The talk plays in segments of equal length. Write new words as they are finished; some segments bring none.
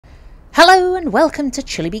Hello and welcome to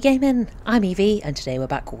Chilliby Gaming. I'm Evie and today we're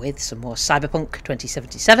back with some more Cyberpunk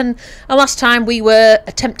 2077. And last time we were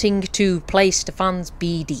attempting to play Stefan's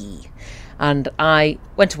BD. And I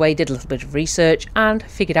went away, did a little bit of research and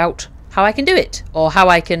figured out how I can do it. Or how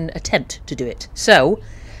I can attempt to do it. So,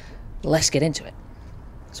 let's get into it.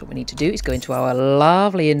 So what we need to do is go into our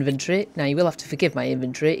lovely inventory. Now you will have to forgive my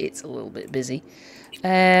inventory, it's a little bit busy.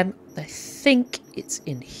 I think it's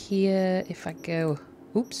in here if I go...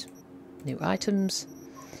 Oops. New items.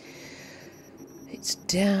 It's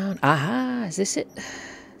down. Aha, is this it?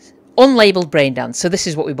 Unlabeled brain dance. So this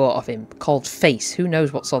is what we bought off him. Called Face. Who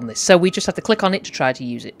knows what's on this? So we just have to click on it to try to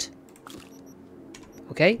use it.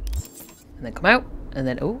 Okay. And then come out. And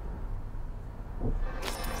then, oh.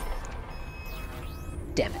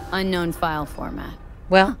 Damn it. Unknown file format.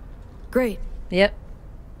 Well. Huh. Great. Yep.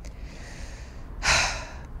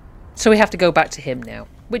 So we have to go back to him now.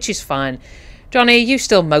 Which is fine. Johnny, you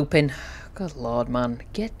still moping? Good lord, man.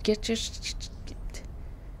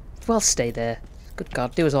 Well, stay there. Good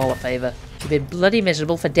God, do us all a favour. You've been bloody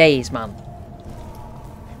miserable for days, man.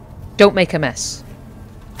 Don't make a mess.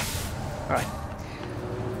 Alright.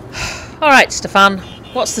 Alright, Stefan.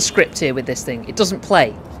 What's the script here with this thing? It doesn't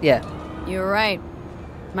play. Yeah. You're right.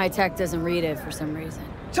 My tech doesn't read it for some reason.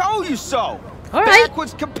 Told you so! Alright.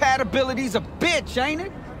 Backwards compatibility's a bitch, ain't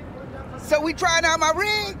it? So we trying out my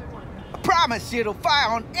rig? I promise you it'll fire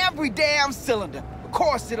on every damn cylinder. Of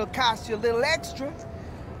course it'll cost you a little extra.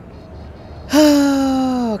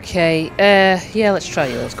 Okay, yeah, let's try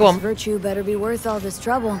yours. Go on. This virtue better be worth all this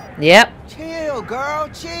trouble. Yep. Chill, girl,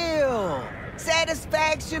 chill.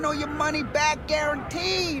 Satisfaction or your money back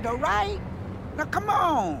guaranteed, alright? Now come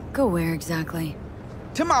on. Go where exactly?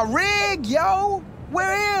 To my rig, yo!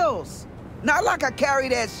 Where else? Not like I carry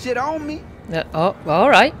that shit on me. Oh,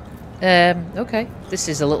 alright. Okay. This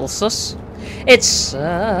is a little sus. It's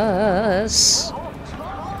sus.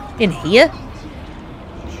 In here?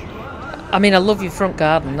 I mean, I love your front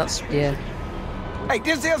garden. That's, yeah. Hey,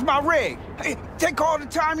 this is my rig. Hey, take all the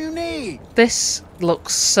time you need. This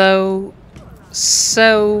looks so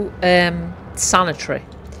sanitary.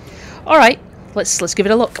 Alright, let's give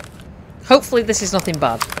it a look. Hopefully this is nothing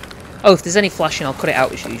bad. Oh, if there's any flashing, I'll cut it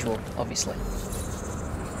out as usual, obviously.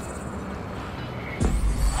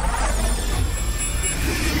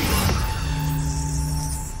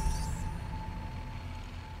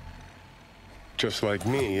 Just like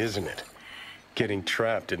me, isn't it? Getting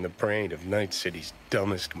trapped in the brain of Night City's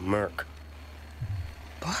dumbest merc.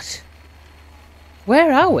 What?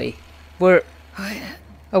 Where are we? We're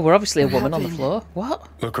obviously a woman on the floor. What?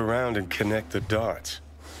 Look around and connect the dots.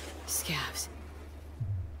 Scabs.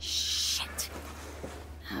 Shit.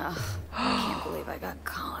 Oh, I can't believe I got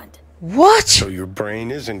conned. What? So your brain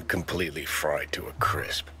isn't completely fried to a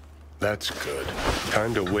crisp. That's good.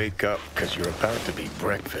 Time to wake up, because you're about to be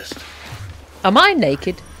breakfast. Am I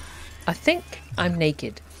naked? I think I'm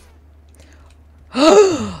naked.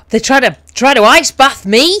 They try to ice bath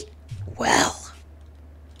me? Well,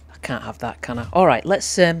 I can't have that, can I? All right,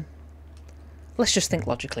 let's just think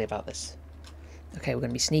logically about this. Okay, we're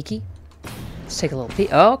gonna be sneaky. Let's take a little peek.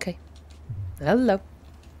 Oh, okay. Hello.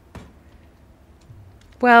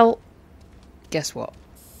 Well, guess what?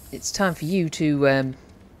 It's time for you to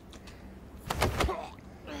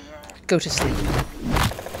go to sleep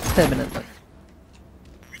permanently.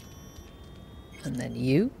 And then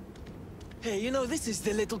you. Hey, you know, this is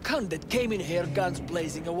the little cunt that came in here guns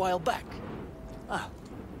blazing a while back. Ah,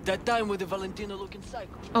 that time with the Valentina-looking psycho.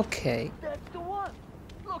 Okay. That's the one.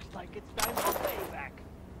 Looks like it's time for payback.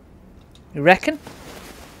 You reckon?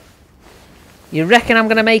 You reckon I'm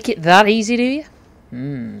gonna make it that easy, do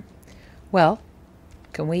you? Well,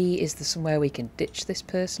 can we... Is there somewhere we can ditch this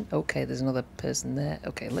person? Okay, there's another person there.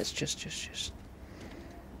 Okay, let's just...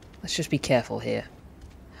 Let's just be careful here.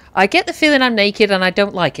 I get the feeling I'm naked and I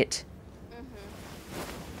don't like it.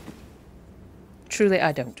 Truly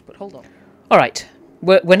I don't, but hold on. Alright,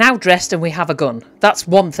 we're now dressed and we have a gun. That's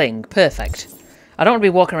one thing. Perfect. I don't want to be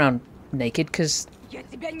walking around naked because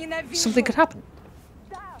something could happen.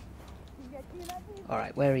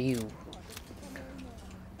 Alright, where are you?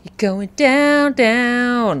 You're going down,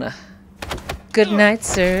 down. Good night,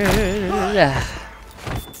 sir.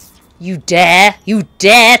 You dare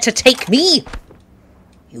to take me?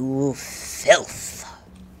 You filth.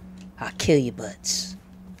 I'll kill you butts.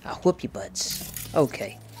 I'll whoop you butts.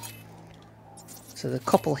 Okay. So the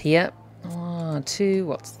couple here. 1, 2,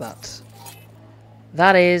 what's that?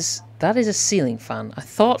 That is a ceiling fan. I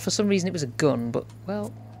thought for some reason it was a gun, but,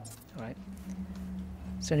 well, alright.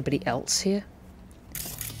 Is there anybody else here?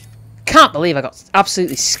 Can't believe I got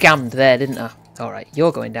absolutely scammed there, didn't I? Alright,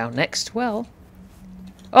 you're going down next. Well,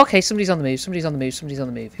 Okay, somebody's on the move. Somebody's on the move. Somebody's on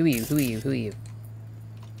the move. Who are you? Who are you? Who are you?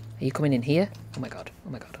 Are you coming in here? Oh my god. Oh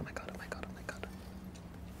my god. Oh my god. Oh my god. Oh my god.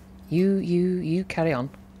 You carry on.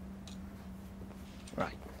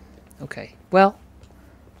 Right. Okay. Well,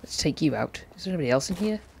 let's take you out. Is there anybody else in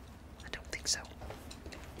here? I don't think so.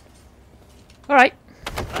 Alright.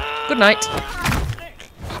 Good night.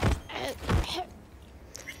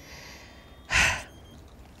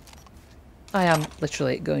 I am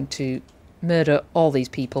literally going to murder all these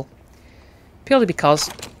people. Purely because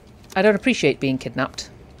I don't appreciate being kidnapped.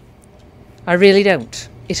 I really don't.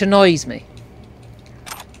 It annoys me.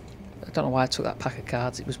 I don't know why I took that pack of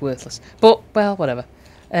cards. It was worthless. But, well, whatever.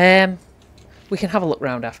 We can have a look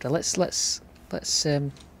round after. Let's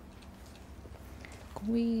can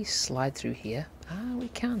we slide through here? Ah, we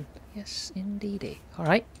can. Yes, indeedy.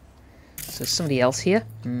 Alright. So there's somebody else here.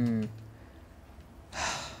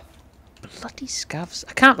 Bloody scavs.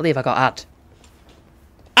 I can't believe I got had.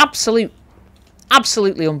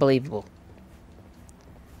 Absolutely unbelievable.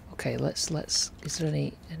 Okay, let's is there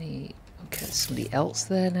any okay, there's somebody else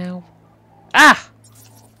there now. Ah!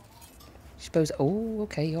 I suppose oh,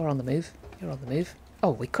 okay, you're on the move. You're on the move.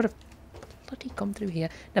 Oh, we could have bloody come through here.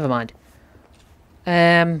 Never mind. Is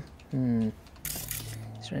there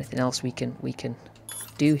anything else we can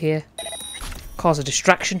do here? Cause a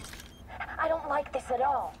distraction? I don't like this at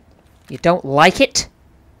all. You don't like it?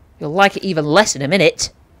 You'll like it even less in a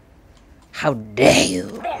minute. How dare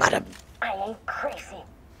you, madam? I ain't crazy.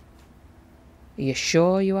 Are you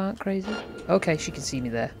sure you aren't crazy? Okay, she can see me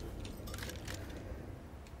there.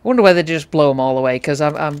 I wonder whether to just blow them all away, because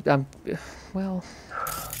I'm well...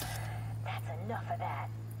 That's enough of that.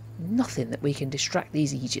 Nothing that we can distract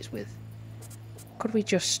these Egypts with. Could we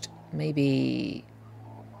just maybe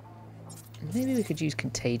we could use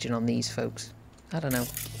contagion on these folks? I don't know.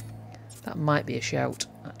 That might be a shout,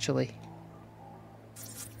 actually.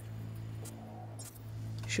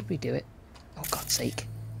 Should we do it? Oh, God's sake.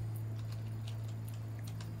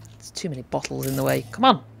 There's too many bottles in the way. Come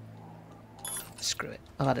on! Screw it.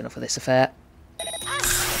 I've had enough of this affair.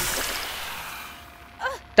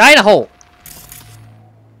 Die in a hole!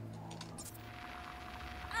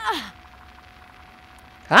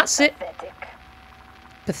 That's it. Pathetic.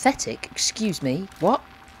 Pathetic? Excuse me. What?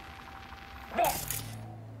 There.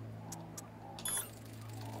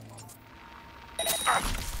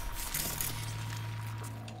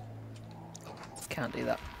 Can't do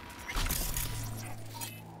that.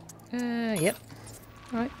 Yep.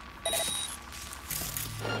 Right.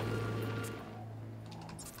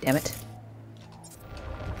 Damn it.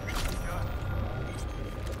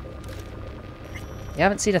 You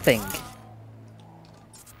haven't seen a thing.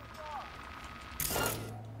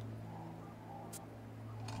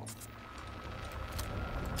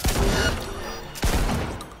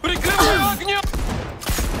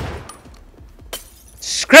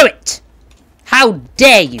 Screw it! How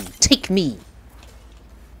dare you take me!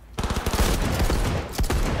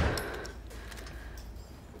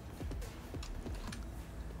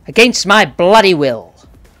 Against my bloody will.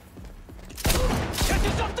 Get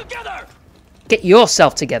yourself together! Get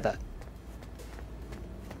yourself together.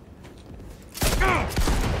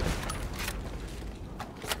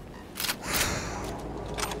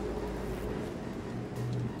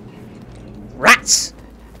 Rats!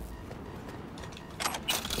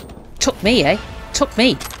 Took me, eh? Took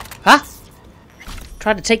me. Huh?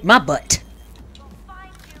 Tried to take my butt.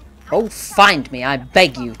 Oh, find me. I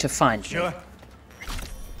beg you to find me.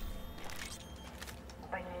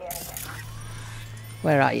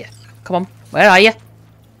 Where are you? Come on. Where are you?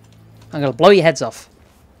 I'm going to blow your heads off.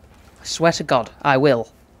 I swear to God, I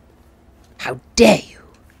will. How dare you?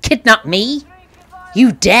 Kidnap me?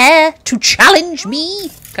 You dare to challenge me?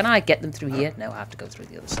 Can I get them through here? No, I have to go through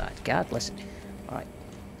the other side. God bless it. Alright.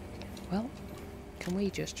 Well, can we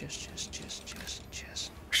just...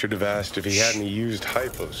 Should have asked if he had any used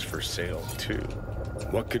hypos for sale, too.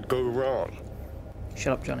 What could go wrong?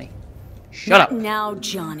 Shut up, Johnny. Shut up. Not now,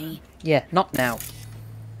 Johnny. Yeah, not now.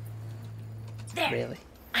 There. Really.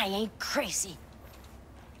 I ain't crazy.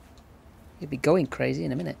 You'll be going crazy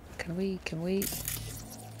in a minute. Can we...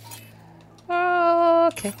 Oh,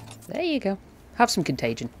 okay. There you go. Have some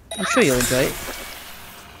contagion. I'm sure you'll enjoy it.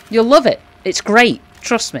 You'll love it. It's great.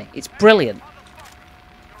 Trust me. It's brilliant.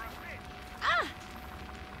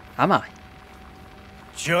 Am I?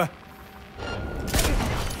 Sure.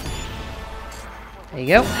 There you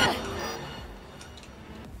go.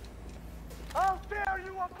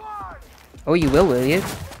 Oh, you will you?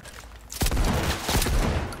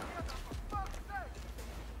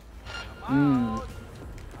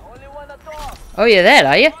 Oh, you're there,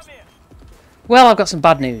 are you? Well, I've got some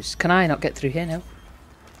bad news. Can I not get through here now?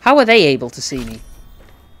 How are they able to see me?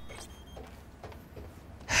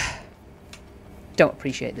 Don't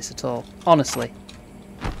appreciate this at all. Honestly.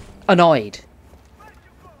 Annoyed.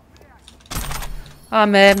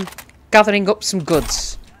 I'm gathering up some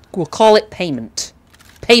goods. We'll call it payment.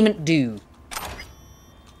 Payment due.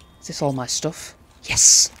 Is this all my stuff?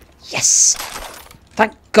 Yes! Yes!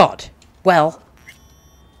 Thank God! Well...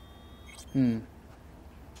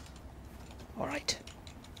 Alright.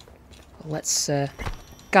 Well, let's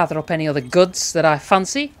gather up any other goods that I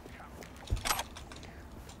fancy.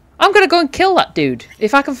 I'm gonna go and kill that dude.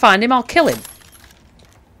 If I can find him, I'll kill him.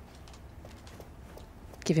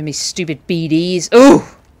 Giving me stupid BDs. Ooh!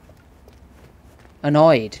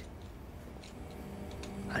 Annoyed.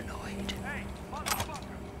 Annoyed.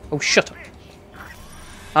 Oh, shut up.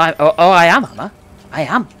 I am I? I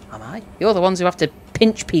am I? You're the ones who have to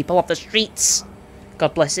pinch people off the streets.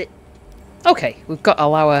 God bless it. Okay, we've got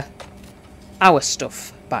all our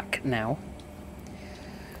stuff back now.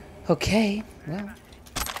 Okay, well.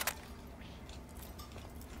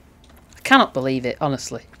 I cannot believe it,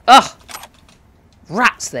 honestly. Ugh!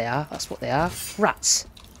 Rats they are, that's what they are. Rats.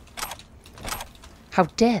 How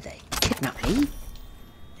dare they kidnap me?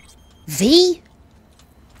 V?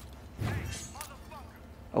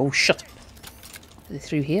 Oh, shut up. Are they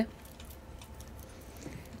through here?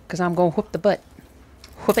 Because I'm going to whoop the butt.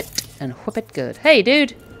 Whoop it, and whoop it good. Hey,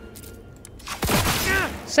 dude!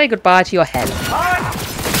 Say goodbye to your head.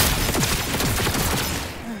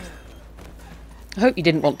 I hope you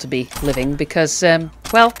didn't want to be living, because,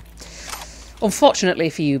 well, unfortunately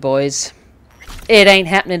for you boys, it ain't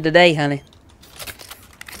happening today, honey.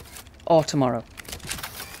 Or tomorrow.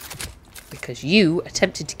 Because you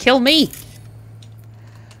attempted to kill me!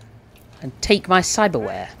 And take my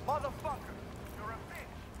cyberware.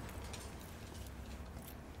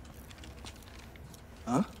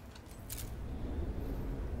 Huh?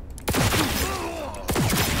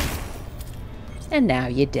 And now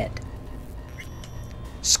you're dead.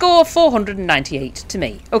 Score 498 to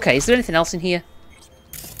me. Okay, is there anything else in here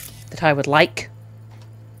that I would like?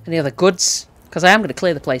 Any other goods? Because I am going to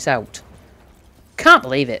clear the place out. Can't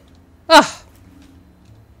believe it. Ah.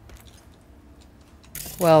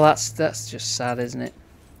 Well, that's just sad, isn't it?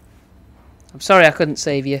 I'm sorry I couldn't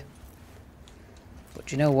save you.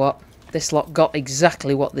 But you know what? This lot got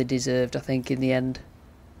exactly what they deserved, I think, in the end.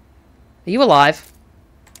 Are you alive?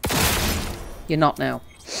 You're not now.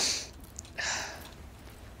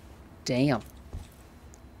 Damn.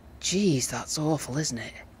 Jeez, that's awful, isn't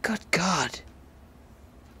it? Good God.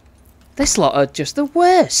 This lot are just the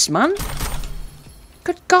worst, man.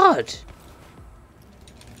 Good God.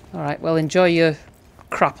 Alright, well, enjoy your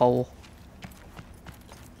crap hole.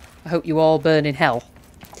 I hope you all burn in hell.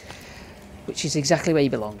 Which is exactly where you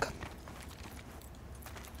belong. That.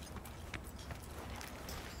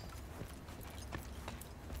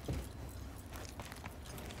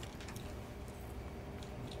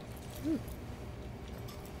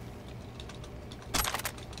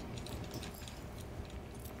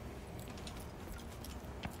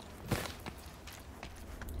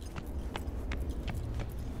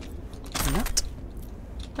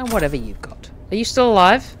 And whatever you've got. Are you still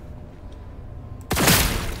alive?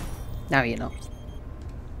 No, you're not.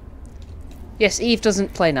 Yes, Eve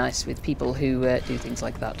doesn't play nice with people who do things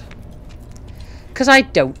like that. Because I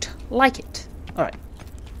don't like it. Alright.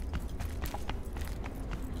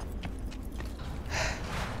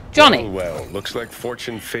 Johnny! Well, looks like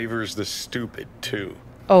fortune favors the stupid, too.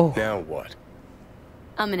 Oh. Now what?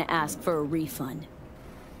 I'm gonna ask for a refund.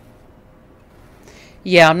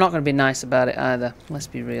 Yeah, I'm not going to be nice about it either. Let's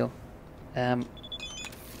be real. Our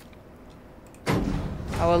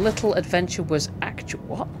little adventure was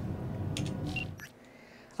what?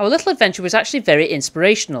 Our little adventure was actually very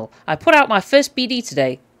inspirational. I put out my first BD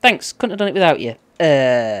today. Thanks, couldn't have done it without you.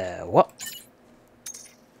 What?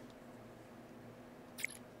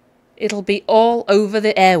 It'll be all over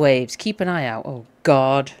the airwaves. Keep an eye out. Oh,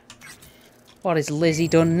 God. What has Lizzie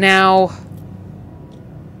done now?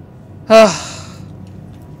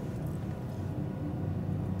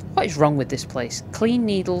 What is wrong with this place? Clean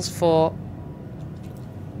needles for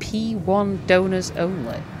P1 donors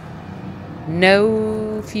only.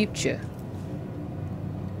 No future.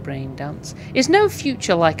 Brain dance. Is no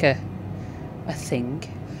future like a thing?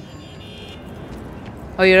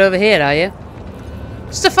 Oh, you're over here, are you?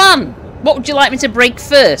 Stefan! What would you like me to break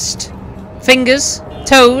first? Fingers?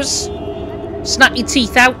 Toes? Snap your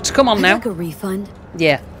teeth out? Come on now. Like a refund?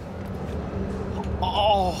 Yeah.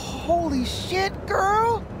 Oh, holy shit,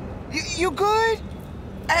 girl! You good?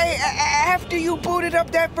 Hey, after you booted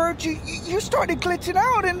up that virtue, you started glitching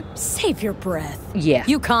out and... Save your breath. Yeah.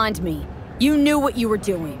 You conned me. You knew what you were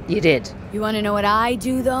doing. You did. You want to know what I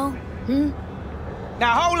do, though?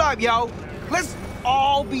 Now hold up, yo. Let's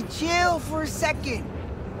all be chill for a second.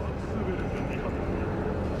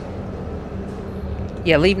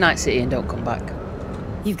 Yeah, leave Night City and don't come back.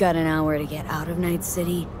 You've got an hour to get out of Night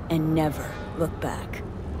City and never look back.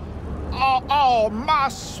 Oh, my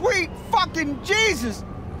sweet fucking Jesus.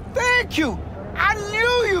 Thank you. I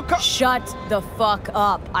knew you could. Shut the fuck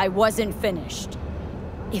up. I wasn't finished.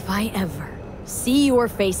 If I ever see your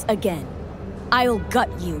face again, I'll gut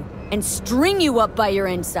you and string you up by your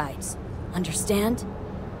insides. Understand?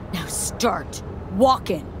 Now start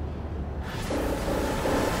walking.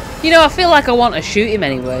 You know, I feel like I want to shoot him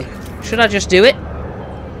anyway. Should I just do it?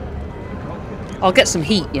 I'll get some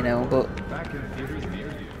heat, you know, but...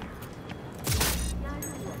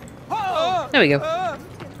 There we go.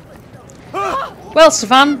 Well,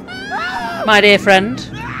 Stefan, my dear friend,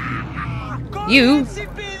 you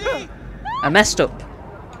are messed up.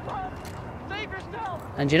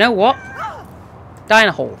 And you know what? Die in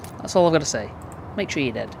a hole. That's all I've got to say. Make sure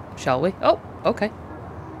you're dead, shall we? Oh, okay.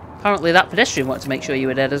 Apparently that pedestrian wanted to make sure you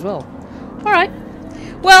were dead as well. Alright.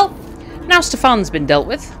 Well, now Stefan's been dealt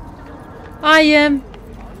with, I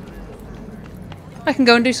can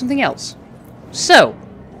go and do something else. So,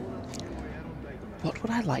 what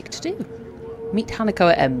would I like to do? Meet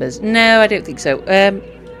Hanako at Embers. No, I don't think so.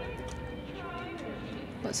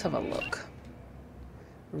 Let's have a look.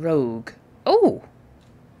 Rogue. Oh!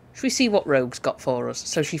 Should we see what Rogue's got for us?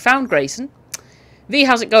 So she found Grayson. V,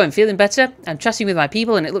 how's it going? Feeling better? I'm chatting with my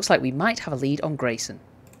people and it looks like we might have a lead on Grayson.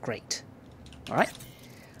 Great. Alright.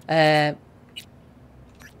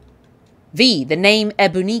 V, the name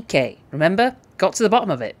Ebunike. Remember? Got to the bottom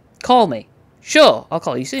of it. Call me. Sure, I'll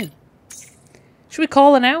call you soon. Should we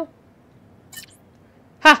call her now?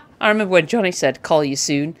 Ha! I remember when Johnny said, call you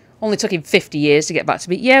soon. Only took him 50 years to get back to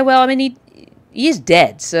me. Yeah, well, I mean, he is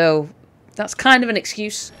dead, so that's kind of an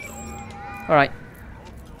excuse. Alright.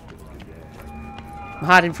 I'm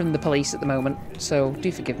hiding from the police at the moment, so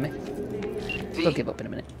do forgive me. They'll give up in a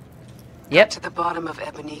minute. Yep. To the bottom of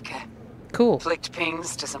Ebunike. Cool. Flicked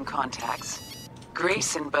pings to some contacts.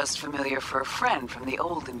 Grayson buzzed familiar for a friend from the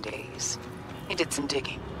olden days. He did some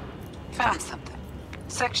digging. Found something.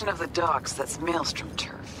 Section of the docks that's Maelstrom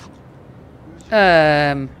turf.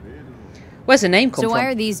 Where's the name come from? So why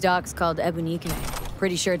are these docks called Ebunike?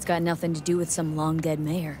 Pretty sure it's got nothing to do with some long-dead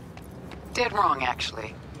mayor. Dead wrong,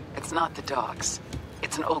 actually. It's not the docks.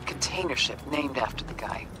 It's an old container ship named after the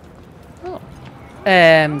guy.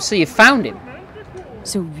 Oh. So you found him?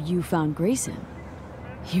 So you found Grayson?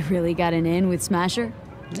 You really got an in with Smasher?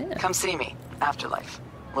 Yeah. Come see me. Afterlife.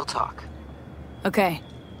 We'll talk. Okay.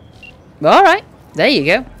 Alright. There you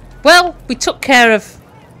go. Well, we took care of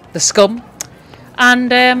the scum.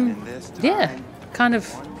 And, yeah. Kind of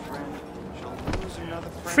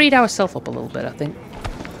freed ourselves up a little bit, I think.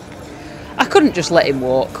 I couldn't just let him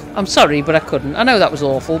walk. I'm sorry, but I couldn't. I know that was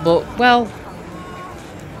awful, but, well,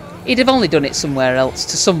 he'd have only done it somewhere else,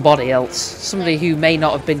 to somebody else. Somebody who may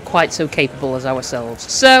not have been quite so capable as ourselves.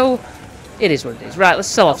 So, it is what it is. Right, let's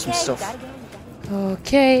sell off some stuff.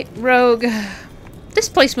 Okay, Rogue. This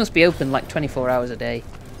place must be open like 24 hours a day.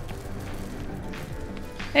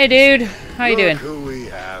 Hey, dude. How you doing? Who we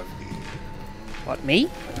have here. What, me?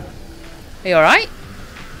 Are you alright?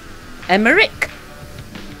 Emmerich?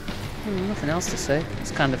 Nothing else to say.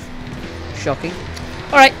 It's kind of shocking.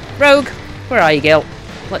 Alright, Rogue. Where are you, girl?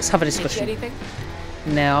 Let's have a discussion. Anything?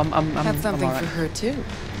 No, I'm Have something I'm all right. for her too.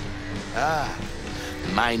 Ah,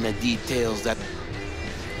 minor details that...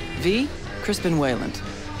 V? Crispin Wayland.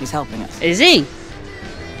 He's helping us. Is he?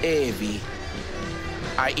 Evie,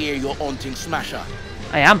 I hear you're hunting Smasher.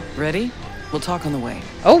 I am. Ready? We'll talk on the way.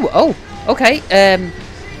 Oh, okay.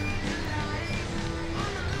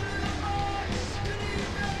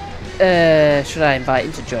 Should I invite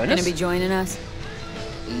him to join us? Gonna be joining us?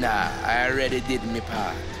 Nah, I already did my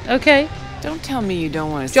part. Okay. Don't tell me you don't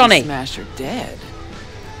want to Johnny. see Smasher dead.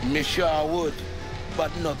 Me sure would, but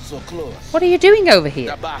not so close. What are you doing over here?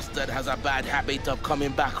 The bastard has a bad habit of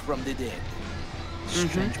coming back from the dead.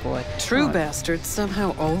 Strange boy. True Right. bastards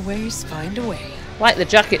somehow always find a way. Like the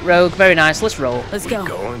jacket, Rogue. Very nice. Let's roll. Let's We go.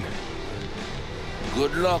 going?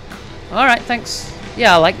 Good luck. Alright, thanks.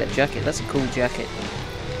 Yeah, I like that jacket. That's a cool jacket.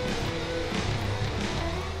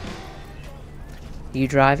 You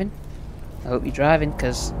driving? I hope you're driving,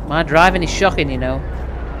 because my driving is shocking, you know.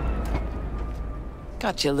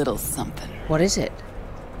 Got you a little something. What is it?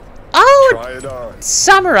 Oh, Try it on.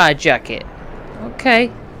 samurai jacket. Okay.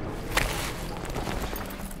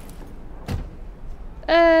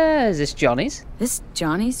 Is this Johnny's? This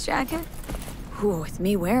Johnny's jacket? Ooh, with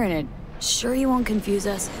me wearing it, Sure you won't confuse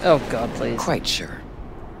us? Oh god, please. Quite sure.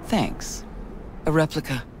 Thanks. A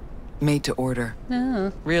replica. Made to order.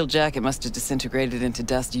 Oh, Real jacket must have disintegrated into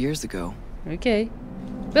dust years ago. okay.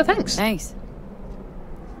 Well, thanks. Thanks.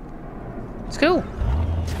 It's cool.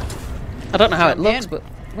 I don't know how it Jump looks, in. but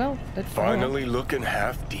well, Finally looking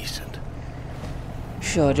half decent.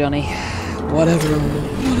 sure, Johnny. Whatever.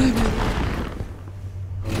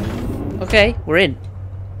 Okay, we're in.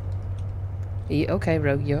 Okay,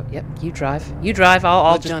 Rogue. Yep. You drive. You drive. I'll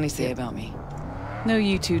What'd just. Johnny say about me? No,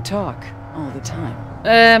 you two talk all the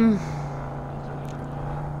time.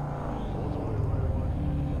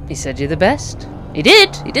 He said you're the best. He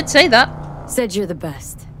did. He did say that. Said you're the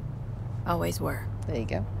best. Always were. There you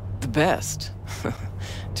go. The best.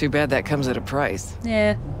 Too bad that comes at a price.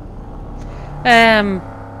 Yeah.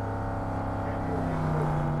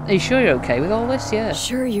 Are you sure you're okay with all this? Yeah.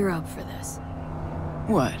 Sure you're up for this?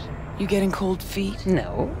 What? You getting cold feet?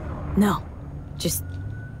 No. No. Just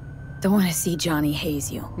don't want to see Johnny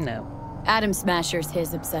haze you. No. Adam Smasher's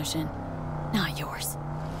his obsession, not yours.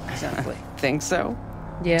 Exactly. Think so?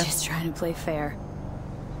 Yeah. Just trying to play fair.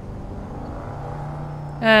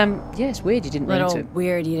 Yeah, it's weird you didn't run Little into him.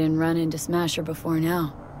 weird you didn't run into Smasher before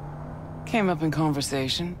now. Came up in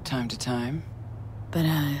conversation, time to time. But,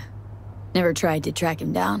 never tried to track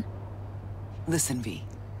him down. Listen, V.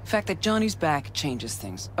 Fact that Johnny's back changes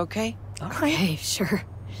things, okay? Okay, sure.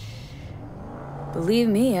 Believe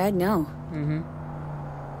me, I'd know.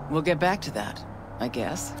 Mm-hmm. We'll get back to that, I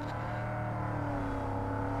guess.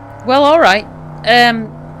 Well, alright.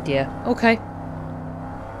 Yeah, okay.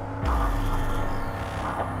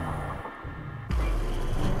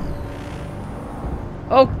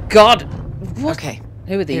 Oh, God! What? Okay.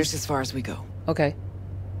 Who are these? Here's as far as we go. Okay.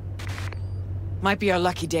 Might be our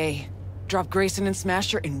lucky day. Drop Grayson and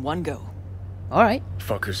Smasher in one go. Alright.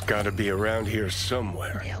 Fucker's gotta be around here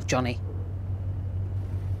somewhere. Hell, Johnny.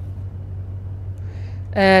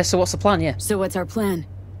 So what's the plan, yeah? So what's our plan?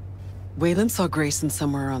 Wayland saw Grayson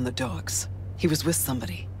somewhere on the docks. He was with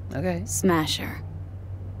somebody. Okay. Smasher.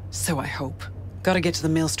 So I hope. Gotta get to the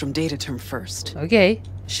Maelstrom data term first. Okay.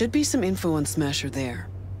 Should be some info on Smasher there.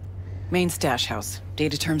 Main stash house.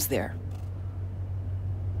 Data term's there.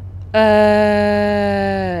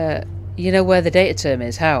 You know where the data term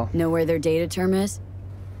is? How? Know where their data term is?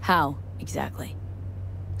 How, exactly?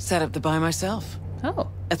 Set up the buy myself. Oh.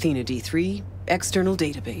 Athena D3, external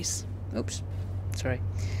database. Oops. Sorry.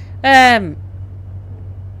 I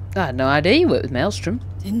had no idea you worked with Maelstrom.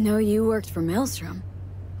 Didn't know you worked for Maelstrom.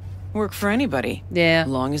 Work for anybody. Yeah.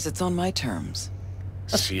 Long as it's on my terms.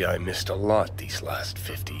 See, I missed a lot these last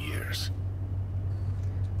 50 years.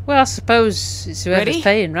 Well, I suppose it's whoever's Ready?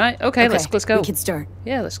 paying, right? Okay, let's go. We can start.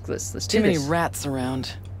 Yeah, let's do Too many this. rats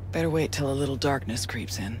around. Better wait till a little darkness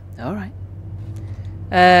creeps in. All right.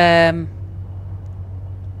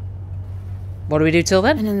 What do we do till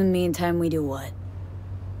then? And in the meantime, we do what?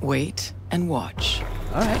 Wait and watch.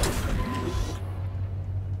 All right.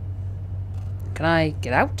 Can I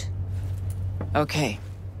get out? Okay.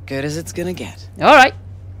 Good as it's gonna get. All right.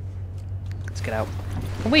 Let's get out.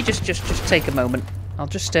 Can we just take a moment? I'll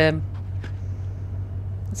just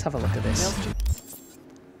let's have a look at this.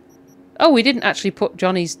 Oh, we didn't actually put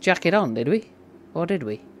Johnny's jacket on, did we? Or did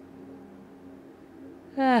we?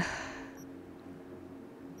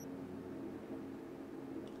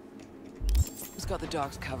 Who's got the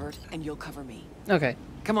dogs covered, and you'll cover me. Okay.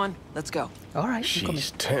 Come on, let's go. All right. I'm coming.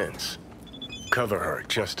 She's tense. Cover her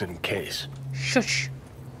just in case. Shush.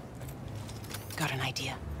 Got an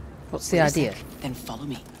idea. What's the Wait a idea? sec, then follow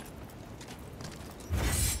me.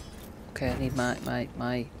 Okay, I need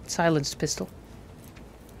my silenced pistol.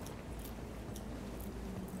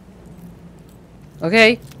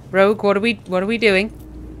 Okay, Rogue, what are we doing?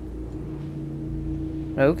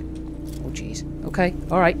 Rogue? Oh jeez. Okay,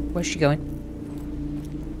 alright, where's she going?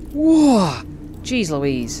 Whoa! Jeez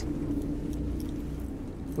Louise.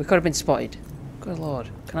 We could have been spotted. Good lord.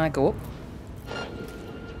 Can I go up?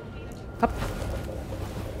 Up.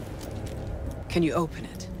 Can you open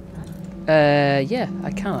it? Yeah,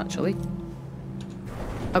 I can actually.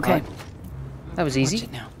 Okay. Alright. That was easy. Watch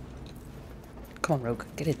it now. Come on, Rogue,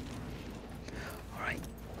 get in. Alright,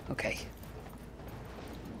 okay.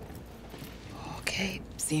 Okay.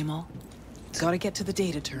 See 'em all? Gotta get to the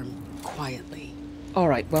data term quietly.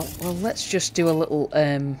 Alright, well, let's just do a little,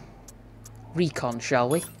 recon, shall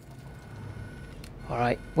we?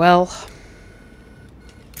 Alright, well...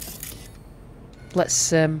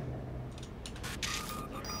 Let's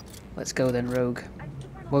go then, Rogue.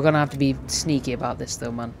 We're gonna have to be sneaky about this,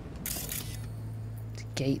 though, man. The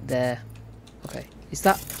gate there. Okay, is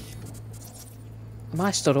that... Am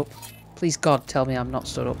I stood up? Please God, tell me I'm not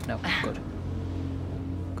stood up. No, good.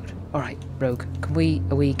 Good. Alright, Rogue.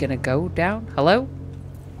 Are we gonna go down? Hello?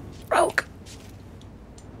 Rogue!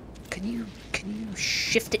 Can you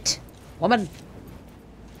shift it? Woman!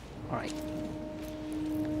 Alright.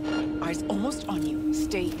 Eyes almost on you.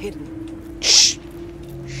 Stay hidden. Shh!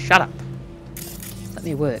 Shut up. Let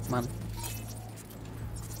me work, man.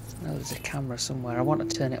 No, there's a camera somewhere. I want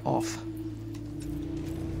to turn it off.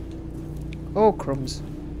 Oh, crumbs.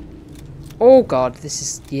 Oh, God. This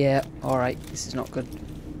is... Yeah, alright. This is not good.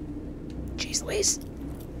 Jeez Louise.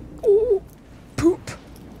 Oh, poop.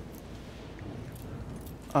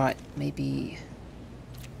 Alright, maybe...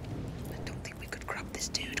 I don't think we could grab this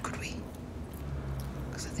dude, could we?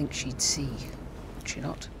 Because I think she'd see. Would she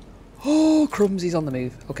not? Oh, crumbs, he's on the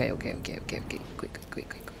move. Okay. Quick, get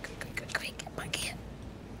back here.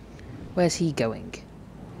 Where's he going?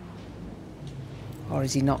 Or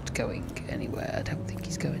is he not going anywhere? I don't think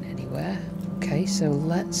he's going anywhere. Okay, so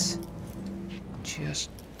let's just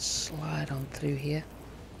slide on through here.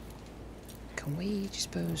 Can we, do you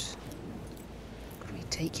suppose... Could we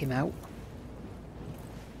take him out?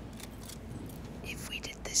 If we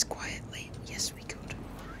did this quietly. Yes, we could.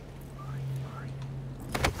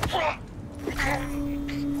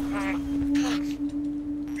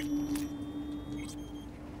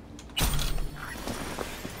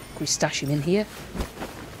 Can we stash him in here?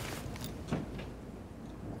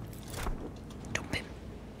 Dump him.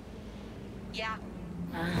 Yeah.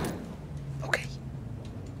 Okay.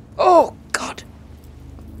 Oh, God!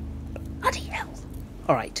 Bloody hell.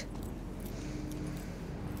 Alright.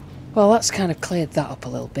 Well, that's kind of cleared that up a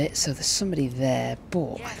little bit, so there's somebody there,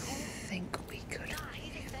 but I think we could be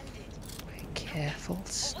careful,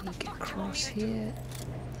 sneak across here.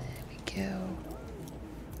 There we go.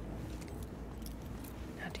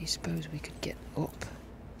 Now, do you suppose we could get up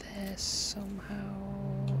there somehow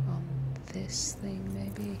on this thing,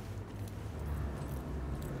 maybe?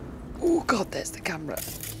 Oh, God, there's the camera.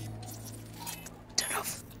 Turn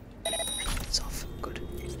off. It's off. Good.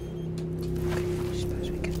 Okay, I suppose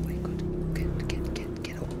we can wait. Good.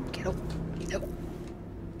 Get up.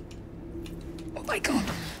 Oh my God.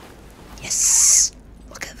 Yes.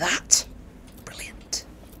 Look at that. Brilliant.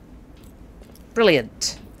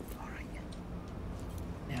 Brilliant. Alright.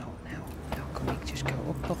 Now, can we just go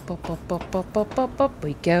up,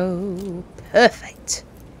 we go. Perfect.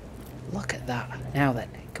 Look at that. Now then,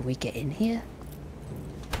 can we get in here?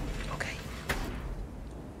 Okay.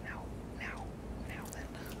 Now then.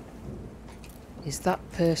 Is that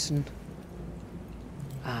person...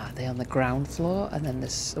 Ah, they on the ground floor, and then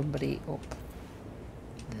there's somebody up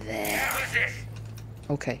there.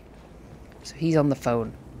 Okay. So he's on the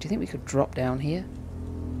phone. Do you think we could drop down here?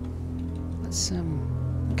 Let's,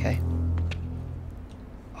 okay.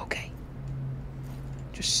 Okay.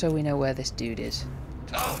 Just so we know where this dude is.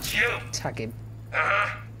 Oh, it's you! Tag him.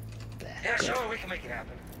 Uh-huh. There. Yeah, Good. sure, we can make it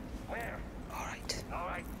happen. Where? Alright.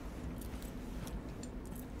 Alright.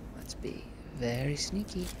 Let's be very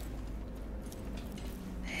sneaky.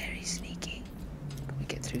 Very sneaky. Can we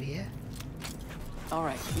get through here? All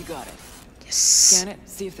right, you got it. Yes. Scan it,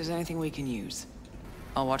 see if there's anything we can use.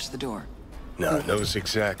 I'll watch the door. Now knows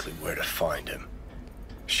exactly where to find him.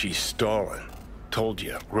 She's stalling. Told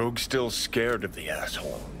you, Rogue's still scared of the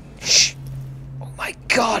asshole. Shh! Oh my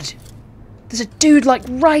God! There's a dude like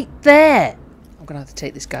right there! I'm gonna have to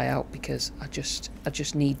take this guy out because I just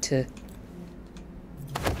need to...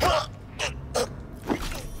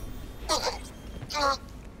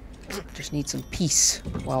 Just need some peace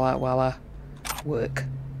while I work.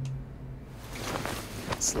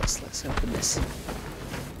 Let's open this.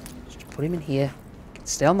 Just put him in here. He can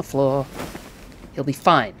stay on the floor. He'll be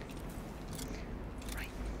fine. Right.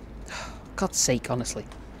 God's sake, honestly.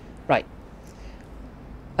 Right.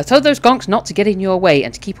 I told those gonks not to get in your way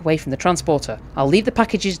and to keep away from the transporter. I'll leave the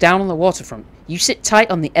packages down on the waterfront. You sit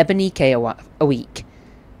tight on the Ebonike a week.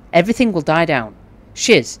 Everything will die down.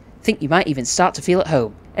 Shiz, think you might even start to feel at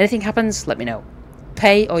home. Anything happens, let me know.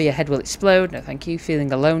 Pay or your head will explode. No thank you.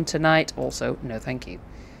 Feeling alone tonight. Also, no thank you.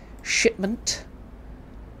 Shipment.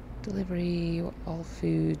 Delivery. All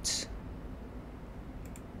foods.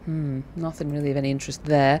 Nothing really of any interest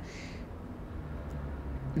there.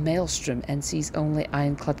 Maelstrom. NC's only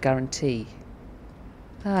ironclad guarantee.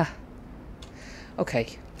 Ah. Okay.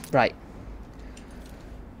 Right.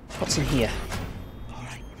 What's in here?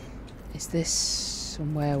 Alright. Is this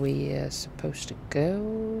somewhere we are supposed to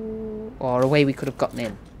go? Or a way we could have gotten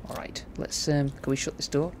in? Alright. Let's, can we shut this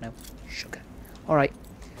door? No. Sugar. Alright.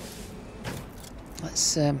 Let's,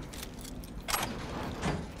 is there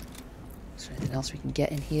anything else we can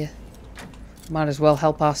get in here? Might as well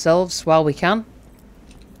help ourselves while we can.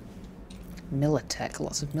 Militech,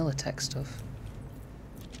 lots of Militech stuff.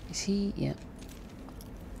 Is he? Yeah.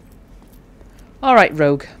 Alright,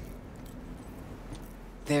 Rogue.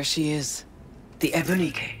 There she is. The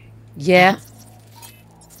Ebonike. Yeah.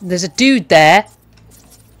 There's a dude there.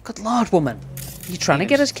 Good lord, woman. You trying to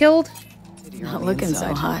get us killed? Not looking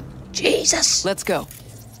so hot. Jesus! Let's go.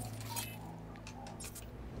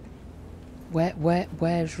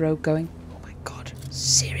 Where's Rogue going? Oh my god.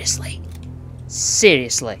 Seriously?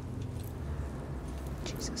 Seriously?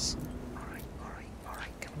 Jesus. Alright.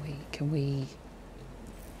 Can we...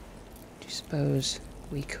 Do you suppose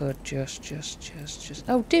we could just...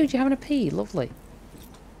 Oh, dude, you're having a pee. Lovely.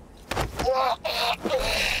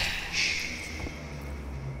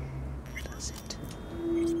 That's it.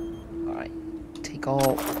 Alright. Take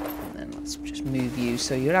all. And then let's just move you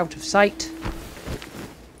so you're out of sight.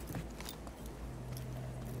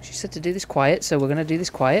 She said to do this quiet, so we're going to do this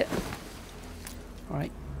quiet.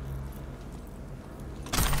 Alright.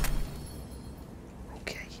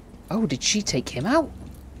 Okay. Oh, did she take him out?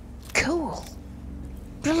 Cool.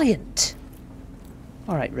 Brilliant.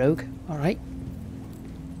 Alright, Rogue. Alright.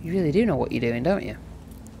 You really do know what you're doing, don't you?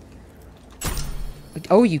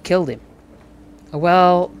 Oh, you killed him. Oh,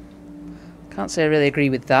 well, can't say I really agree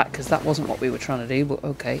with that, because that wasn't what we were trying to do, but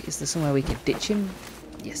okay. Is there somewhere we could ditch him?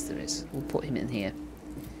 Yes, there is. We'll put him in here.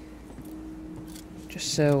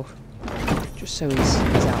 Just so he's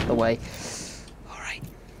out of the way. Alright.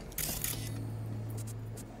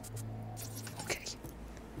 Okay.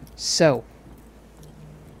 So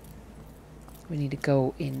we need to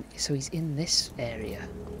go in, so he's in this area.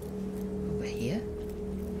 Over here.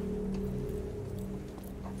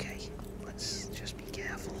 Okay, let's just be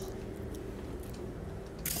careful.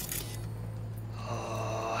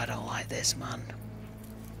 Oh, I don't like this, man.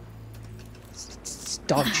 It's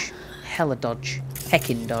dodge. Hella dodge.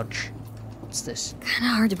 Heckin' dodge. What's this? Kinda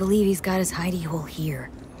hard to believe he's got his hidey hole here.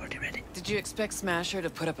 Already read it. Did you expect Smasher to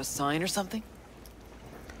put up a sign or something?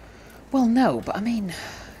 Well, no, but I mean,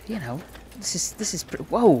 you know, this is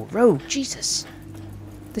whoa, Rogue, Jesus.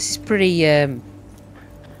 This is pretty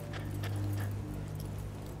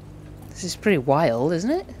this is pretty wild,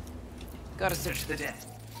 isn't it? Gotta search the dead.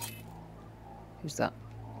 Who's that?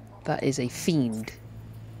 That is a fiend.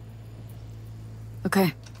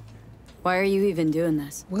 Okay. Why are you even doing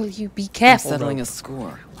this? Will you be careful? Settling Rogue? a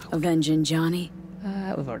score. Avenging Johnny?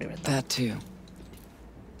 We've already read that. That too.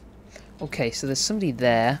 Okay, so there's somebody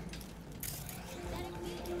there.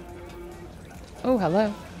 Oh,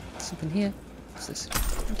 hello. Something here. What's this?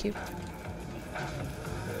 Thank you.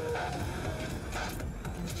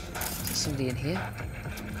 Is there somebody in here?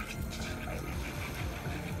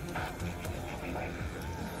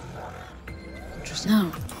 Interesting.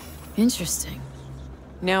 No. Interesting.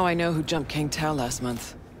 Now I know who jumped King Tao last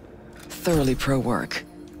month. Thoroughly pro work.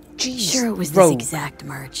 Jeez, Sure it was Rogue. this exact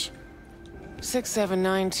merch.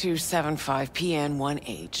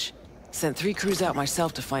 679275PN1H. Sent 3 crews out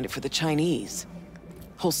myself to find it for the Chinese.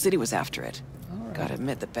 Whole city was after it. Right. Gotta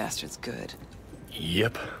admit the bastard's good.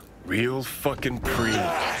 Yep. Real fucking pre.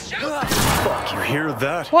 Fuck, you hear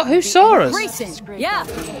that? What? Who saw us? Grayson! Yeah!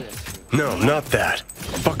 No, not that.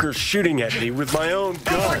 Fucker's shooting at me with my own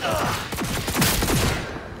gun.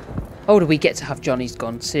 Oh, do we get to have Johnny's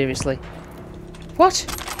gun? Seriously? What?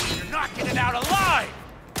 You're not getting out alive!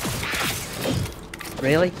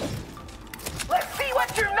 Really? Let's see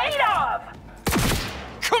what you're made of!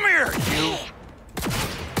 Come here, you!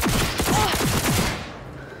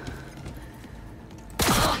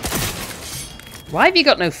 Why have you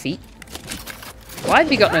got no feet? Why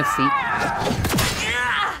have you got no feet?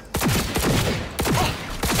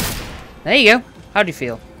 There you go. How do you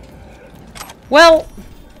feel? Well,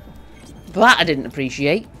 that I didn't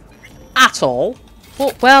appreciate at all.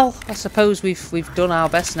 But well, I suppose we've done our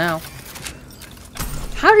best now.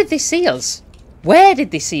 How did they see us? Where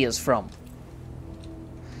did they see us from?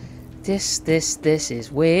 This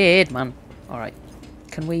is weird, man. All right,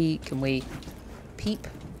 can we peep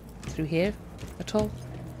through here at all?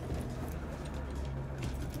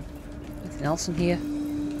 Anything else in here?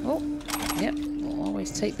 Oh, yep. We'll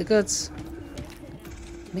always take the goods.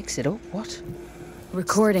 Mix it up. What?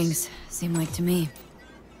 Recordings, seem like to me.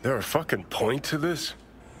 There a fucking point to this?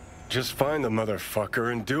 Just find the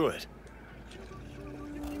motherfucker and do it.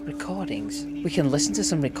 Recordings? We can listen to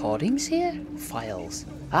some recordings here? Files.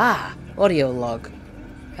 Ah, audio log.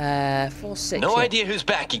 4-6. No idea who's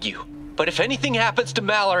backing you, but if anything happens to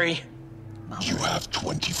Mallory... You have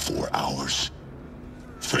 24 hours.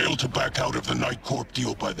 Fail to back out of the Night Corp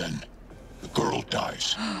deal by then. The girl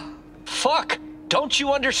dies. Fuck! Don't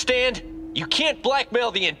you understand? You can't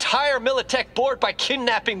blackmail the entire Militech board by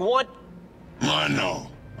kidnapping one... I know.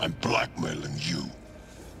 I'm blackmailing you.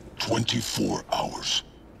 24 hours.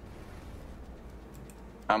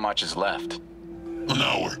 How much is left? An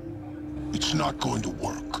hour. It's not going to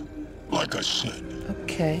work. Like I said.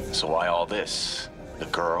 Okay. So why all this? The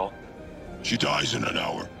girl? She dies in an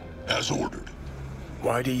hour, as ordered.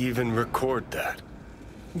 Why'd he even record that?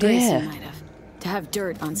 Grayson might have. To have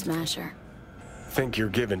dirt on Smasher. Think you're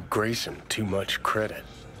giving Grayson too much credit.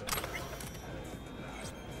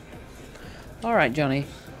 Alright, Johnny.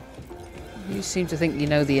 You seem to think you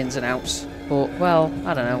know the ins and outs. But, well,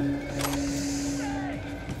 I don't know.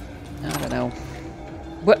 I don't know.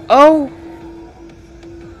 What? Oh!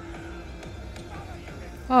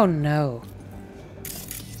 Oh no.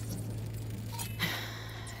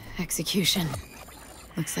 Execution.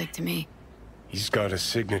 Looks like to me. He's got a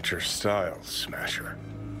signature style, Smasher.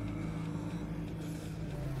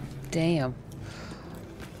 Damn.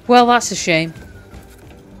 Well, that's a shame.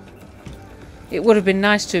 It would have been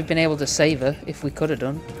nice to have been able to save her, if we could have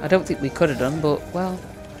done. I don't think we could have done, but, well.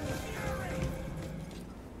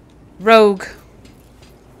 Rogue.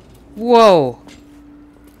 Whoa.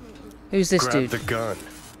 Who's this dude? Grab the gun.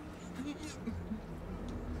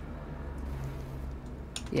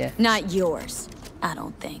 Yeah. Not yours, I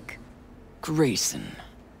don't think. Grayson.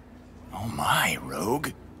 Oh my,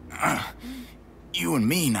 Rogue. You and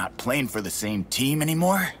me not playing for the same team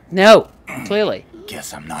anymore? No, clearly.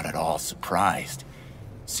 Guess I'm not at all surprised.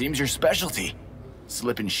 Seems your specialty.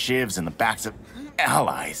 Slipping shivs in the backs of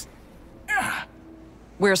allies.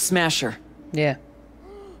 Where's Smasher? Yeah.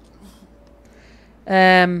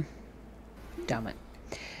 Damn it.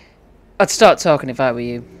 I'd start talking if I were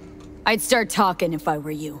you. I'd start talking if I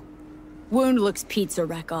were you. Wound looks pizza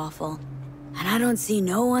wreck awful. And I don't see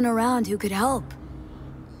no one around who could help.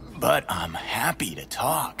 But I'm happy to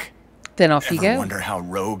talk. Then off you Ever go. wonder how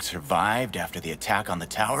Rogue survived after the attack on the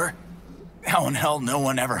tower? How in hell no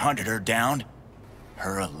one ever hunted her down?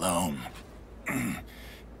 Her alone.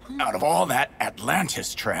 Out of all that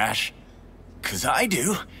Atlantis trash. 'Cause I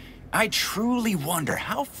do. I truly wonder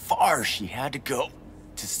how far she had to go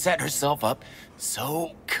to set herself up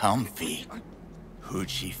so comfy. Who'd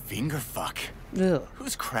she finger fuck? Ugh.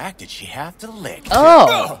 Whose crack did she have to lick?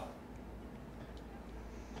 Oh!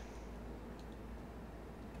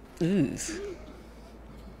 Oof.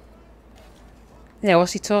 Yeah,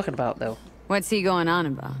 what's he talking about, though? What's he going on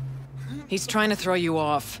about? He's trying to throw you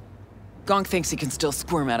off. Gong thinks he can still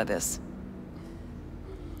squirm out of this.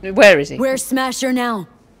 Where is he? Where's Smasher now?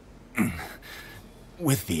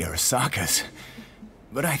 With the Arasakas.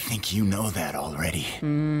 But I think you know that already.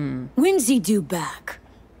 When's he due back?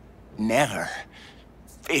 Never.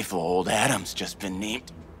 Faithful old Adam's just been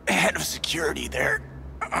named head of security there.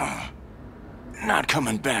 Not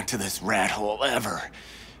coming back to this rat hole ever.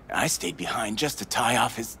 I stayed behind just to tie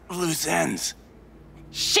off his loose ends.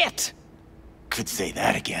 Shit! Could say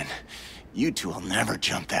that again. You two will never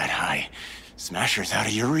jump that high. Smasher's out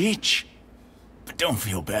of your reach. But don't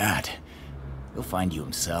feel bad. He'll find you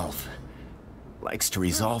himself. Likes to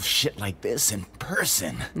resolve shit like this in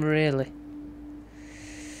person. Really?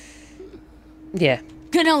 Yeah.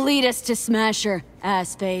 Gonna lead us to Smasher,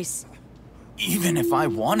 ass face. Even if I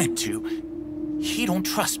wanted to, he don't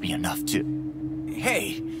trust me enough to.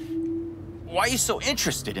 Hey, why are you so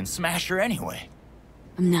interested in Smasher anyway?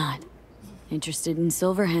 I'm not. Interested in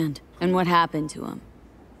Silverhand and what happened to him.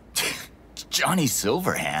 Johnny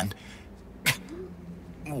Silverhand?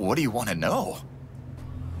 What do you want to know?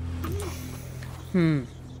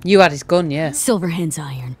 You had his gun, yeah. Silverhand's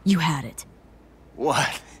iron. You had it.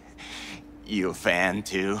 What? You a fan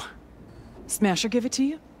too? Smasher give it to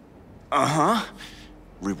you? Uh-huh.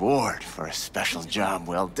 Reward for a special job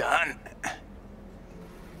well done.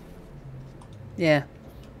 Yeah.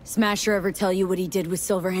 Smasher ever tell you what he did with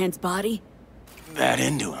Silverhand's body? That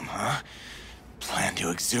into him, huh? Plan to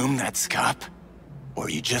exhume that scop? Or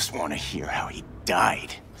you just want to hear how he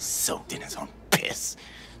died, soaked in his own piss?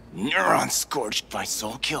 Neurons scorched by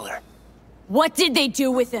Soul Killer. What did they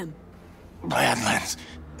do with him? Badlands,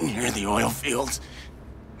 near the oil fields.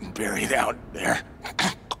 Buried out there.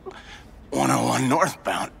 101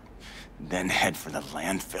 northbound. Then head for the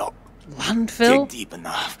landfill. Landfill? Dig deep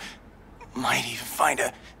enough. Might even find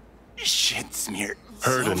a shit-smeared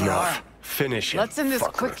Heard silver enough. arm. Finish it. Let's end this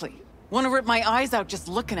fucker. quickly. Want to rip my eyes out just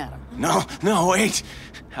looking at him. No, wait.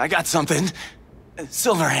 I got something.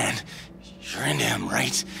 Silverhand. You're into him,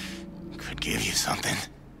 right? Could give you something.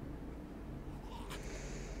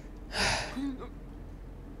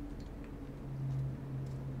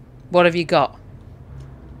 What have you got?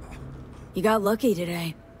 You got lucky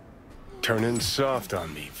today. Turning soft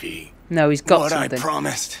on me, V. No, he's got What something. I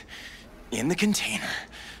promised. In the container.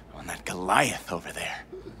 On that Goliath over there.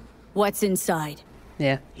 What's inside?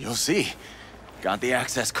 Yeah. You'll see. Got the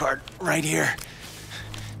access card right here.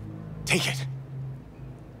 Take it.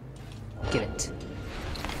 Give it.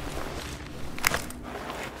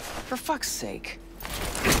 For fuck's sake.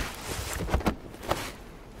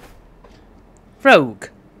 Rogue.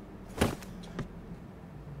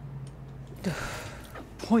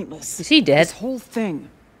 Pointless. Is he dead? This whole thing.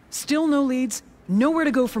 Still no leads, nowhere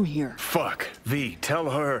to go from here. Fuck. V, tell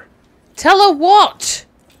her. Tell her what?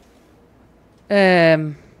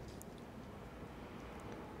 Johnny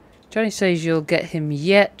says you'll get him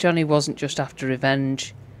yet. Johnny wasn't just after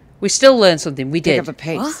revenge. We still learned something. We did. Pick up the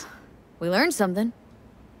pace. What? We learned something.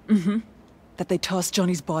 Mm-hmm. That they tossed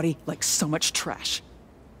Johnny's body like so much trash.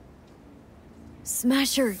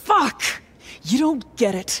 Smasher. Fuck! You don't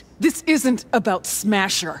get it. This isn't about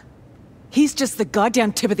Smasher. He's just the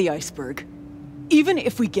goddamn tip of the iceberg. Even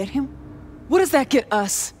if we get him, what does that get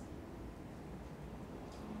us?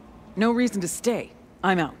 No reason to stay.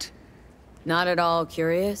 I'm out. Not at all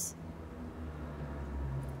curious?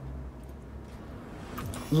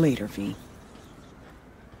 Later, V.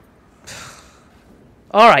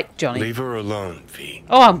 Alright, Johnny. Leave her alone, V.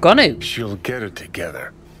 Oh, I'm gonna. She'll get it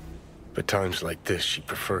together. But times like this, she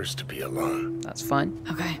prefers to be alone. That's fine.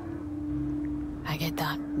 Okay. I get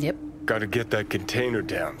that. Yep. Gotta get that container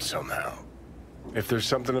down somehow. If there's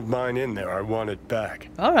something of mine in there, I want it back.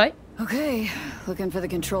 Alright. Okay, looking for the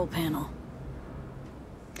control panel.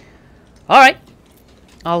 Alright.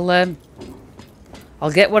 I'll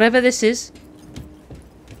get whatever this is.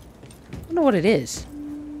 I don't know what it is.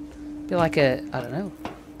 Be like a... I don't know.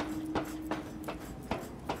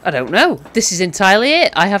 I don't know. This is entirely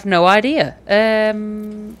it. I have no idea.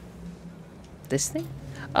 This thing?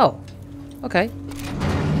 Oh. Okay.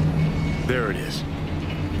 There it is.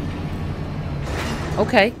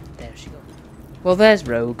 Okay. There she goes. Well, there's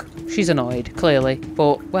Rogue. She's annoyed, clearly.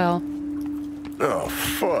 But, well... Oh,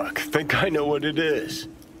 fuck. Think I know what it is.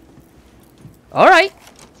 Alright.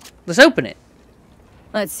 Let's open it.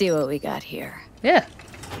 Let's see what we got here. Yeah.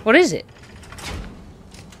 What is it?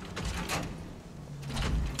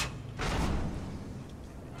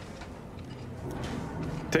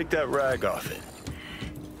 Take that rag off it.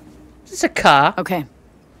 Is this a car? Okay.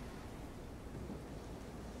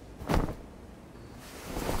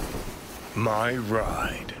 My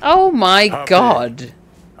ride. Oh my Hop god. in.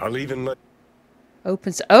 I'll even let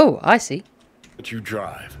Opens... Oh, I see. you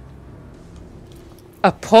drive.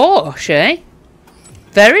 A Porsche, eh?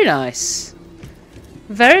 Very nice.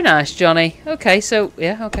 Very nice, Johnny. Okay, so...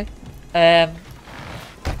 Yeah, okay. I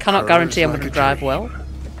cannot guarantee I'm going to drive well.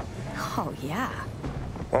 Oh, yeah.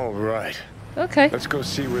 All right. Okay. Let's go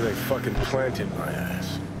see where they fucking planted my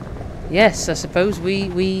ass. Yes, I suppose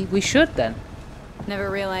we should then.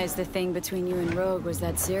 Never realized the thing between you and Rogue was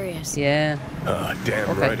that serious. Yeah. Damn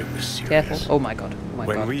Okay. right it was serious. Careful. Oh my god. Oh my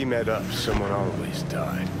when god. we met up, someone always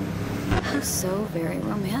died. So very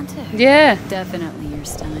romantic. Yeah. Definitely your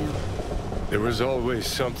style. There was always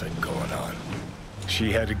something going on.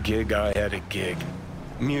 She had a gig, I had a gig.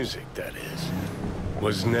 Music, that is.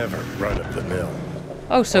 Was never run-of-the-mill.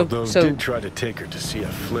 Oh, so... Although so did try to take her to see a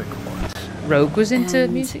flick once. Rogue was into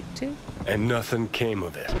And- music too? And nothing came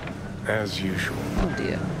of it. As usual. Oh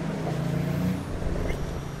dear.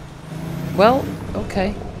 Well,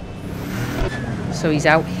 okay. So he's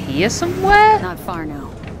out here somewhere? Not far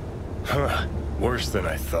now. Huh. Worse than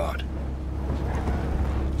I thought.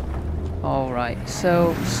 Alright,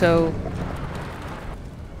 so...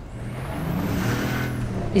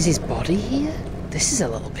 Is his body here? This is a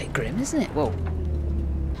little bit grim, isn't it? Whoa.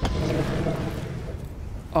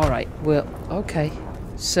 Alright, well, okay.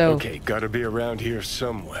 So... Okay, gotta be around here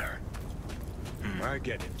somewhere. I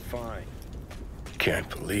get it, fine. Can't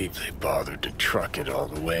believe they bothered to truck it all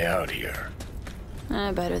the way out here.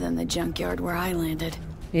 Better than the junkyard where I landed.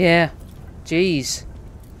 Yeah. Jeez.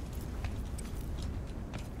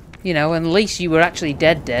 You know, at least you were actually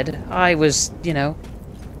dead. I was, you know...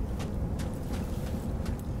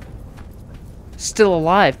 still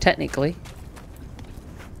alive, technically.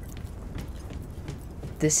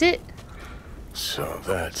 This it? So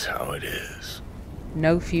that's how it is.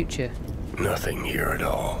 No future. Nothing here at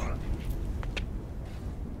all.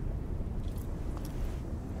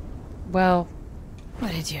 Well...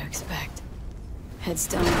 What did you expect?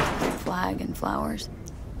 Headstone, flag, and flowers?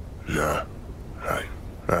 No. I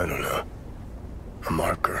don't know. A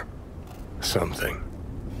marker. Something.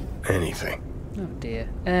 Anything. Oh dear.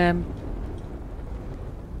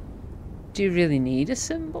 Do you really need a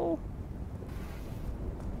symbol?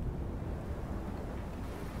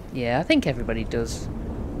 Yeah, I think everybody does.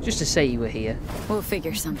 Just to say you were here. We'll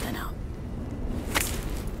figure something out.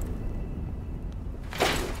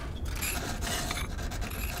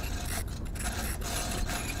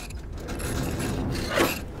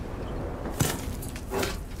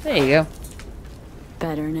 There you go.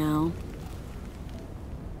 Better now?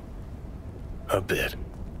 A bit.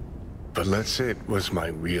 But let's say it was my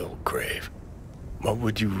real grave. What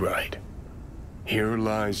would you write? Here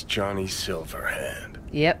lies Johnny Silverhand.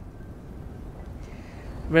 Yep.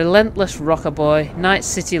 Relentless rocker boy, Night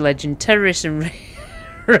City legend, terrorist and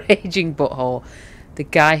raging butthole. The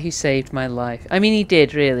guy who saved my life. I mean, he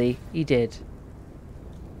did, really. He did.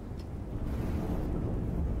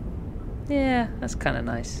 Yeah, that's kind of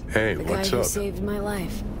nice. Hey, the what's guy who up? saved my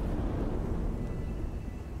life.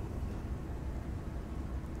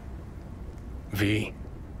 V,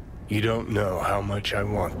 you don't know how much I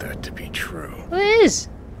want that to be true. Well, it is.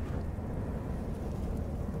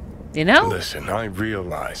 You know? Listen, I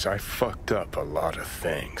realize I fucked up a lot of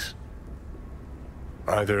things.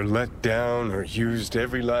 Either let down or used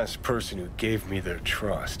every last person who gave me their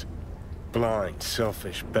trust. Blind,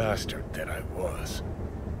 selfish bastard that I was.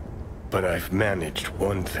 But I've managed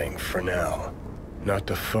one thing for now. Not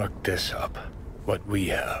to fuck this up. What we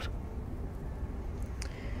have.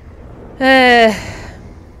 Yeah,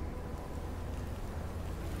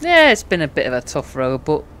 it's been a bit of a tough road,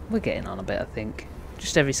 but we're getting on a bit, I think.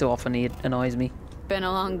 Just every so often he annoys me. Been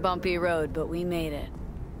a long, bumpy road, but we made it.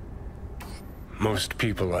 Most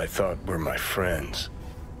people I thought were my friends.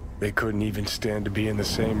 They couldn't even stand to be in the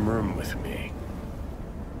same room with me.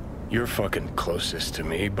 You're fucking closest to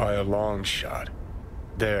me by a long shot.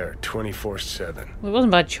 There, 24/7. Well, it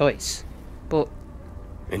wasn't my choice, but...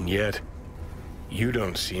 And yet, you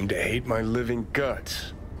don't seem to hate my living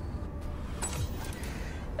guts.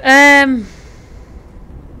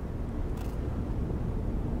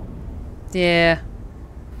 Yeah.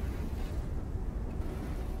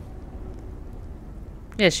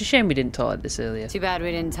 Yeah, it's a shame we didn't talk like this earlier. Too bad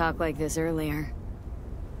we didn't talk like this earlier.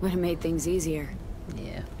 Would have made things easier.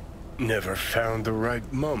 Yeah. Never found the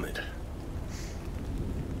right moment.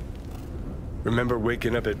 Remember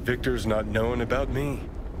waking up at Victor's not knowing about me?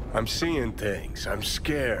 I'm seeing things. I'm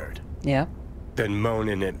scared. Yeah. Then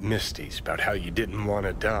moaning at Misty's about how you didn't want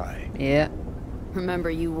to die. Yeah. Remember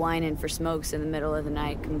you whining for smokes in the middle of the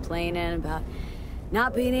night, complaining about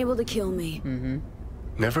not being able to kill me. Mm-hmm.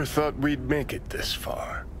 Never thought we'd make it this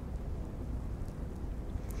far.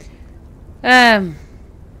 When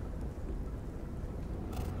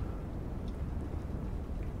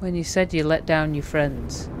you said you let down your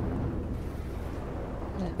friends.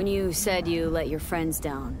 When you said you let your friends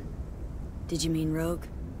down, did you mean Rogue?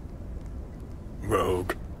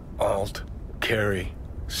 Rogue, Alt, Carrie,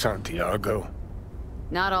 Santiago.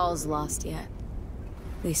 Not all's lost yet.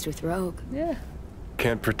 At least with Rogue. Yeah.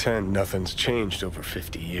 Can't pretend nothing's changed over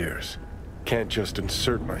 50 years. Can't just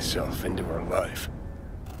insert myself into her life.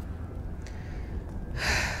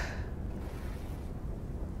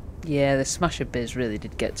 Yeah, the Smasher biz really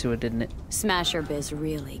did get to her, didn't it? Smasher biz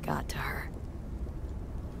really got to her.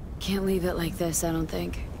 Can't leave it like this, I don't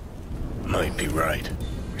think. Might be right.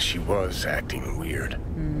 She was acting weird.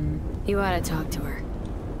 You ought to talk to her.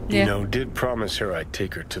 You know, did promise her I'd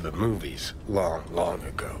take her to the movies long, long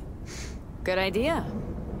ago. Good idea.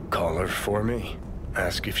 Call her for me.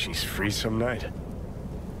 Ask if she's free some night.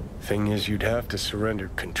 Thing is, you'd have to surrender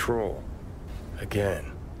control.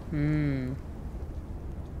 Again. Do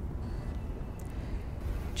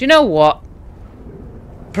you know what?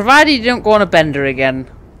 Provided you don't go on a bender again,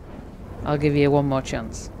 I'll give you one more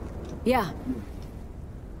chance. Yeah.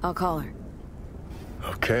 I'll call her.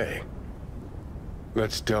 Okay.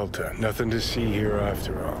 Let's Delta. Nothing to see here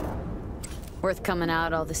after all. Worth coming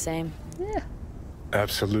out all the same? Yeah.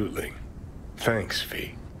 Absolutely. Thanks,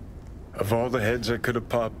 V. Of all the heads I could have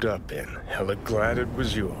popped up in, hella glad it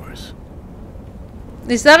was yours.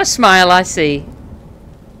 Is that a smile I see?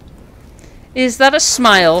 Is that a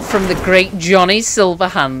smile from the great Johnny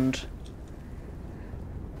Silverhand?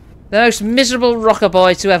 The most miserable rocker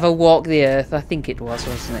boy to ever walk the earth. I think it was,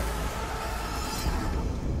 wasn't it?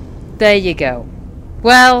 There you go.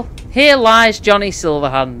 Well, here lies Johnny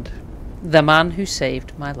Silverhand, the man who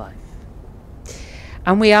saved my life.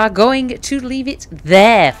 And we are going to leave it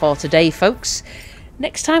there for today, folks.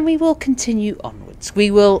 Next time we will continue onwards. We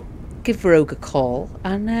will give Rogue a call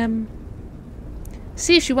and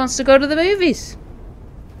see if she wants to go to the movies.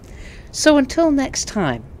 So until next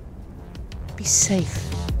time, be safe,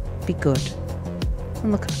 be good,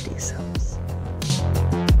 and look after yourselves.